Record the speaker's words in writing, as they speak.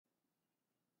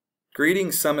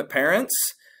Greetings, Summit parents,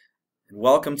 and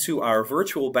welcome to our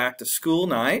virtual back-to-school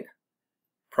night.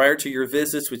 Prior to your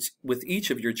visits with each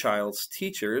of your child's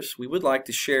teachers, we would like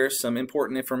to share some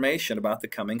important information about the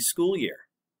coming school year.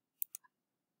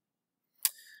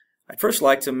 I'd first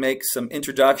like to make some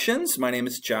introductions. My name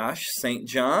is Josh St.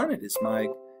 John. It is my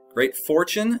great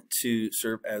fortune to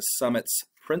serve as Summit's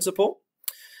principal.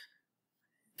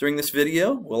 During this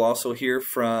video, we'll also hear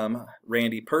from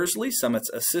Randy Persley, Summit's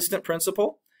assistant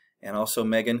principal, and also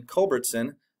Megan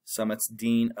Culbertson, Summit's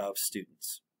Dean of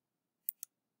Students.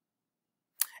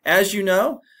 As you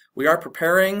know, we are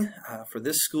preparing for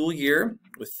this school year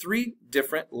with three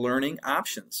different learning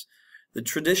options. The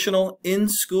traditional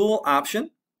in-school option,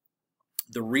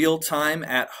 the real-time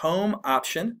at-home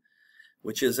option,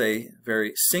 which is a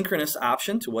very synchronous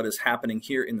option to what is happening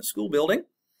here in the school building,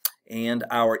 and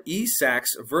our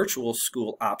ESACS virtual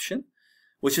school option,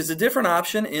 which is a different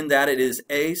option in that it is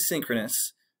asynchronous,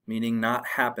 meaning not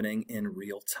happening in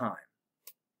real time.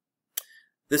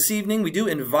 This evening, we do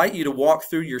invite you to walk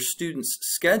through your students'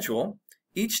 schedule.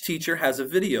 Each teacher has a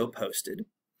video posted.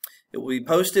 It will be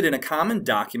posted in a common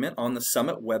document on the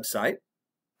Summit website.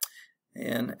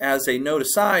 And as a note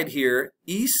aside here,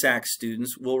 ESAC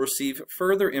students will receive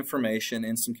further information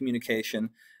and some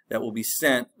communication that will be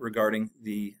sent regarding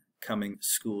the coming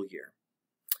school year.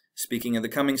 Speaking of the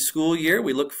coming school year,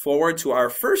 we look forward to our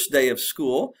first day of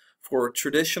school for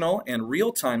traditional and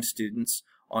real-time students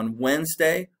on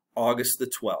Wednesday, August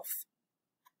the 12th.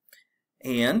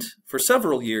 And for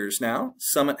several years now,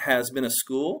 Summit has been a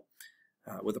school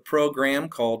with a program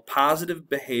called Positive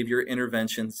Behavior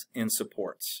Interventions and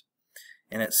Supports.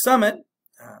 And at Summit,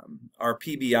 our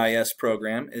PBIS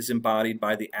program is embodied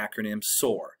by the acronym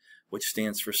SOAR, which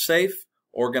stands for Safe,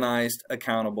 Organized,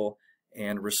 Accountable,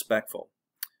 and Respectful.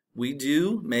 We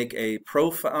do make a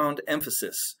profound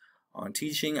emphasis on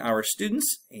teaching our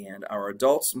students and our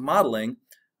adults modeling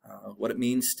what it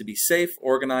means to be safe,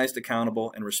 organized,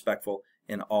 accountable, and respectful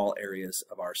in all areas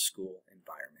of our school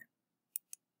environment.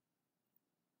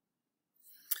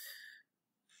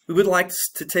 We would like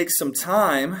to take some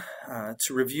time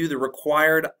to review the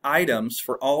required items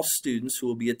for all students who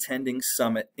will be attending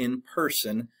Summit in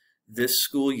person this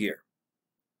school year.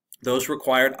 Those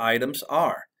required items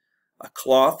are a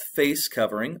cloth face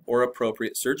covering or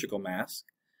appropriate surgical mask,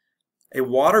 a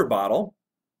water bottle,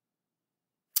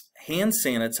 hand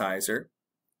sanitizer,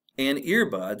 and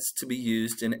earbuds to be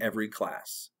used in every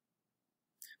class.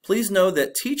 Please know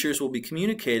that teachers will be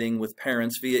communicating with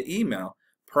parents via email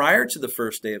prior to the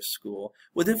first day of school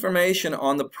with information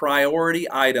on the priority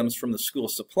items from the school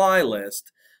supply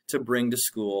list to bring to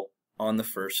school on the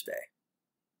first day.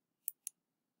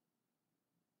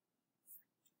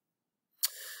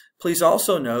 Please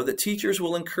also know that teachers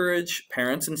will encourage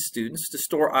parents and students to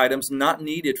store items not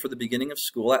needed for the beginning of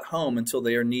school at home until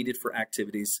they are needed for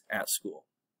activities at school.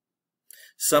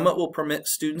 Summit will permit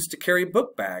students to carry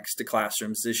book bags to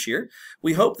classrooms this year.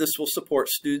 We hope this will support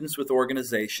students with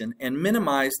organization and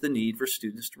minimize the need for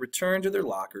students to return to their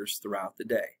lockers throughout the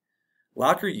day.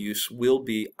 Locker use will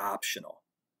be optional.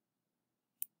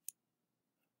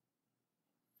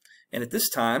 And at this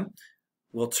time,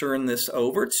 we'll turn this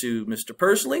over to Mr.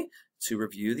 Persley to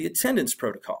review the attendance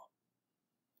protocol.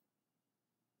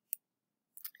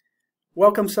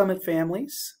 Welcome, Summit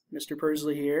families. Mr.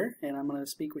 Persley here, and I'm going to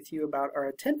speak with you about our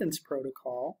attendance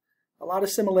protocol. A lot of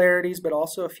similarities, but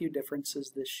also a few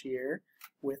differences this year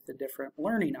with the different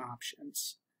learning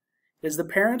options. It is the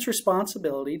parent's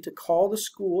responsibility to call the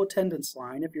school attendance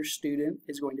line if your student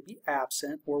is going to be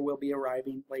absent or will be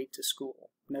arriving late to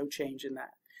school. No change in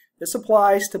that. This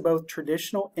applies to both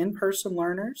traditional in-person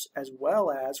learners as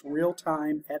well as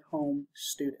real-time at-home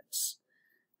students.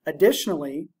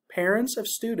 Additionally, parents of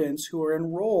students who are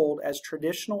enrolled as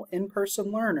traditional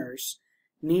in-person learners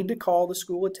need to call the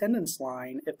school attendance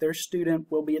line if their student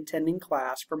will be attending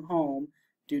class from home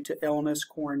due to illness,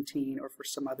 quarantine, or for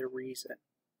some other reason.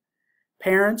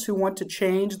 Parents who want to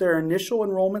change their initial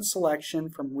enrollment selection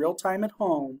from real-time at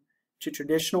home to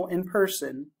traditional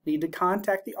in-person need to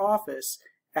contact the office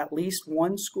at least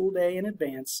one school day in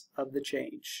advance of the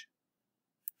change.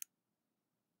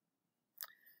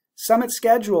 Summit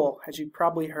schedule, as you've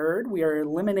probably heard, we are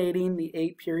eliminating the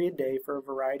 8-period day for a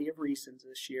variety of reasons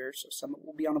this year, so Summit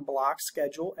will be on a block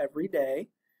schedule every day.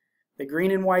 The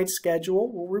green and white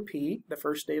schedule will repeat. The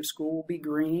first day of school will be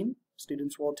green.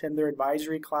 Students will attend their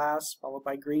advisory class, followed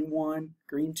by green 1,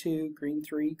 green 2, green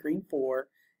 3, green 4,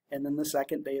 and then the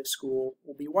second day of school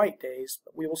will be white days,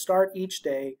 but we will start each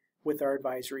day with our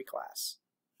advisory class.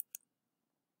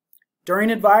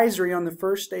 During advisory on the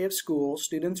first day of school,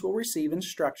 students will receive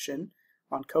instruction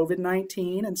on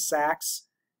COVID-19 and SACS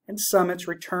and Summit's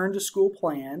return to school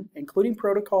plan, including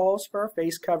protocols for our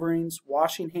face coverings,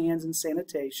 washing hands and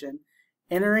sanitation,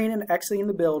 entering and exiting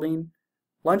the building,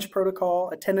 lunch protocol,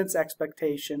 attendance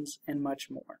expectations, and much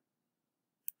more.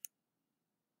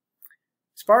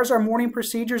 As far as our morning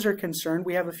procedures are concerned,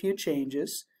 we have a few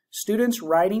changes. Students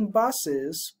riding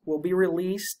buses will be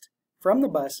released from the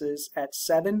buses at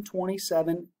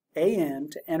 7:27 a.m.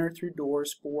 to enter through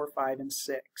doors 4, 5, and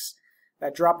 6.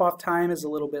 That drop-off time is a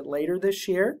little bit later this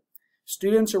year.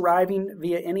 Students arriving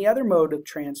via any other mode of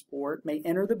transport may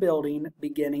enter the building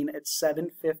beginning at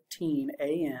 7:15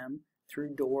 a.m.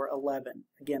 through door 11.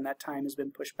 Again, that time has been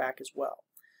pushed back as well.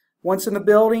 Once in the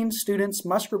building, students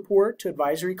must report to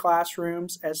advisory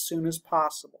classrooms as soon as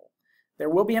possible. There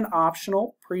will be an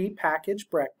optional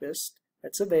pre-packaged breakfast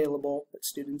that's available that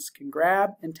students can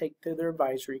grab and take to their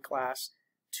advisory class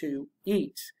to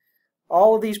eat.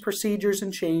 All of these procedures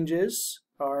and changes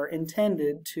are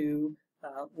intended to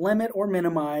limit or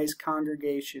minimize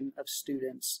congregation of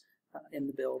students in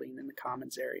the building, in the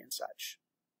commons area and such.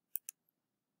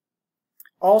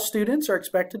 All students are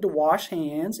expected to wash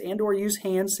hands and or use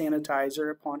hand sanitizer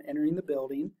upon entering the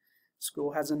building.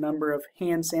 School has a number of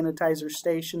hand sanitizer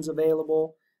stations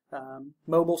available,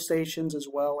 mobile stations as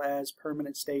well as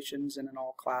permanent stations in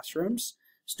all classrooms.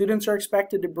 Students are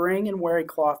expected to bring and wear a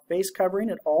cloth face covering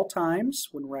at all times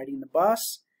when riding the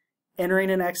bus,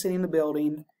 entering and exiting the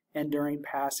building, and during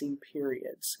passing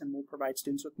periods. And we'll provide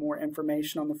students with more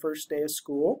information on the first day of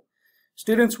school.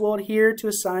 Students will adhere to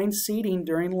assigned seating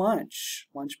during lunch.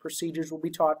 Lunch procedures will be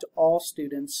taught to all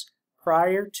students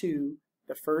prior to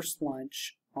the first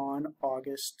lunch on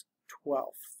August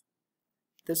 12th.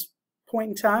 At this point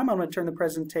in time, I'm going to turn the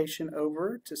presentation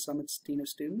over to Summit's Dean of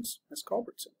Students, Ms.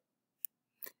 Culbertson.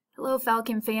 Hello,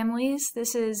 Falcon families.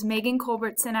 This is Megan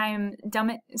Culbertson. I am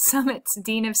Summit's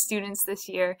Dean of Students this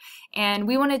year, and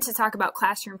we wanted to talk about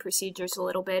classroom procedures a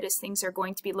little bit, as things are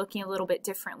going to be looking a little bit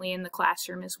differently in the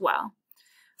classroom as well.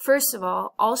 First of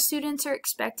all students are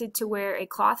expected to wear a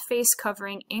cloth face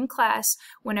covering in class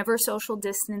whenever social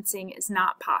distancing is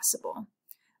not possible.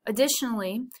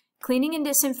 Additionally, cleaning and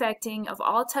disinfecting of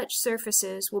all touch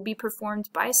surfaces will be performed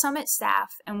by Summit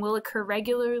staff and will occur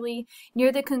regularly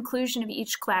near the conclusion of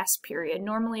each class period,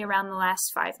 normally around the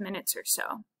last 5 minutes or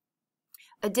so.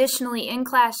 Additionally, in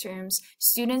classrooms,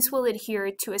 students will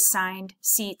adhere to assigned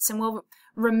seats and will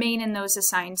remain in those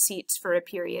assigned seats for a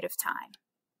period of time.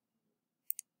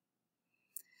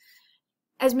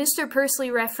 As Mr. Pursley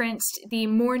referenced the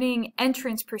morning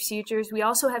entrance procedures, we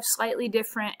also have slightly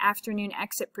different afternoon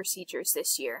exit procedures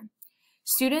this year.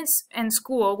 Students and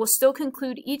school will still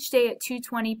conclude each day at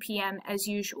 2:20 p.m. as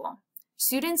usual.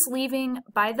 Students leaving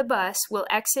by the bus will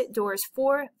exit doors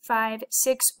 4, 5,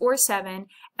 6, or 7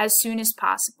 as soon as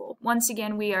possible. Once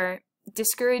again, we are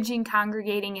discouraging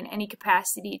congregating in any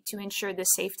capacity to ensure the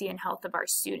safety and health of our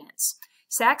students.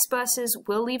 SACS buses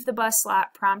will leave the bus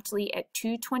lot promptly at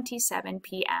 2:27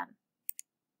 p.m.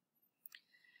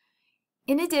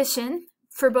 In addition,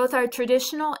 for both our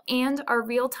traditional and our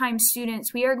real-time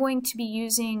students, we are going to be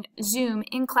using Zoom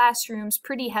in classrooms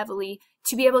pretty heavily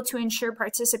to be able to ensure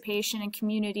participation and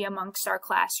community amongst our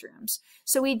classrooms.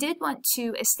 So we did want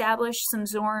to establish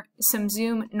some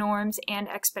Zoom norms and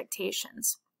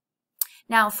expectations.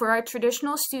 Now, for our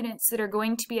traditional students that are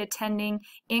going to be attending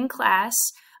in class,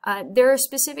 there are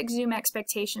specific Zoom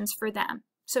expectations for them.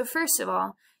 So first of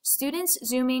all, students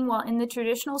Zooming while in the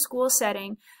traditional school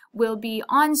setting will be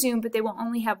on Zoom, but they will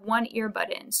only have one earbud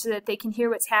in so that they can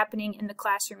hear what's happening in the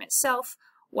classroom itself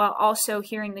while also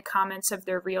hearing the comments of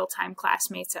their real-time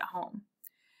classmates at home.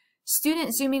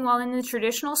 Students Zooming while in the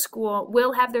traditional school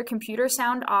will have their computer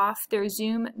sound off, their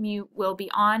Zoom mute will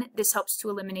be on. This helps to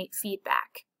eliminate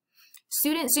feedback.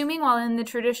 Students Zooming while in the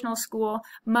traditional school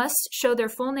must show their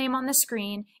full name on the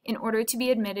screen in order to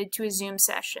be admitted to a Zoom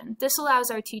session. This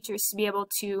allows our teachers to be able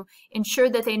to ensure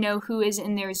that they know who is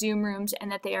in their Zoom rooms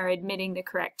and that they are admitting the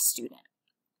correct student.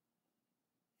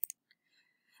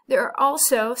 There are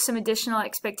also some additional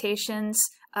expectations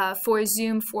for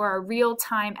Zoom for our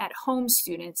real-time at-home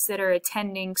students that are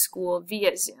attending school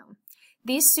via Zoom.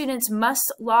 These students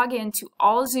must log into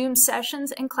all Zoom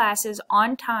sessions and classes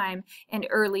on time and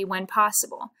early when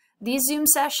possible. These Zoom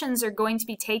sessions are going to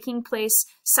be taking place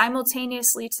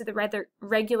simultaneously to the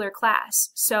regular class.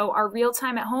 So our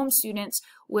real-time at home students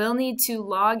will need to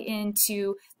log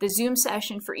into the Zoom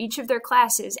session for each of their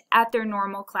classes at their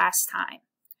normal class time.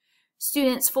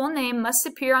 Students' full name must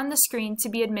appear on the screen to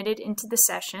be admitted into the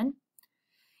session.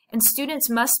 And students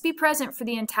must be present for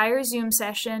the entire Zoom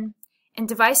session. And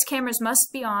device cameras must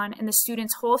be on, and the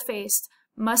student's whole face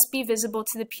must be visible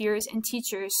to the peers and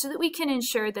teachers so that we can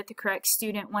ensure that the correct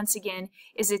student, once again,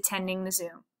 is attending the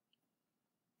Zoom.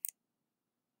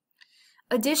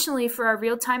 Additionally, for our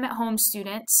real time at home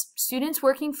students, students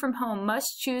working from home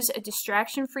must choose a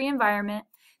distraction-free environment,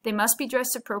 they must be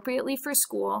dressed appropriately for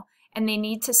school, and they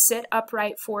need to sit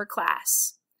upright for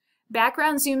class.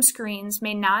 Background Zoom screens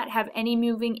may not have any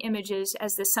moving images,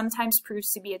 as this sometimes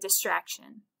proves to be a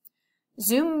distraction.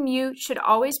 Zoom mute should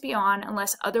always be on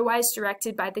unless otherwise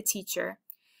directed by the teacher.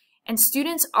 And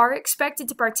students are expected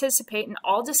to participate in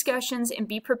all discussions and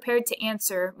be prepared to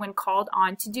answer when called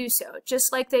on to do so,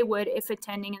 just like they would if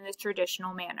attending in the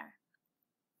traditional manner.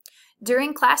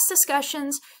 During class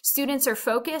discussions, students are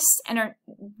focused and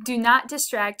do not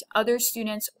distract other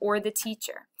students or the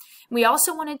teacher. We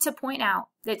also wanted to point out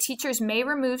that teachers may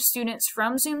remove students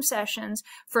from Zoom sessions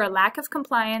for a lack of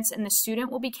compliance, and the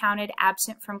student will be counted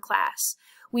absent from class.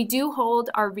 We do hold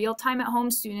our real-time at-home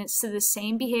students to the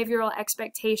same behavioral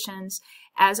expectations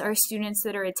as our students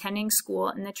that are attending school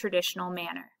in the traditional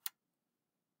manner.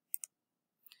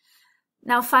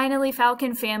 Now finally,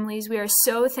 Falcon families, we are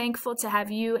so thankful to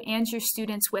have you and your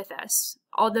students with us.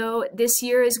 Although this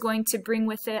year is going to bring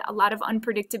with it a lot of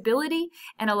unpredictability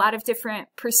and a lot of different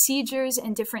procedures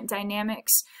and different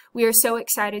dynamics, we are so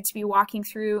excited to be walking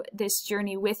through this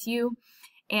journey with you.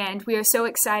 And we are so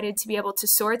excited to be able to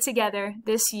soar together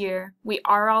this year. We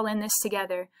are all in this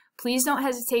together. Please don't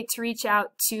hesitate to reach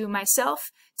out to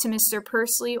myself, to Mr.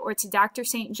 Pursley, or to Dr.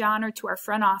 St. John, or to our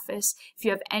front office if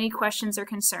you have any questions or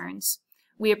concerns.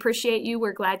 We appreciate you.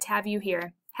 We're glad to have you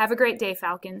here. Have a great day,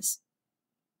 Falcons.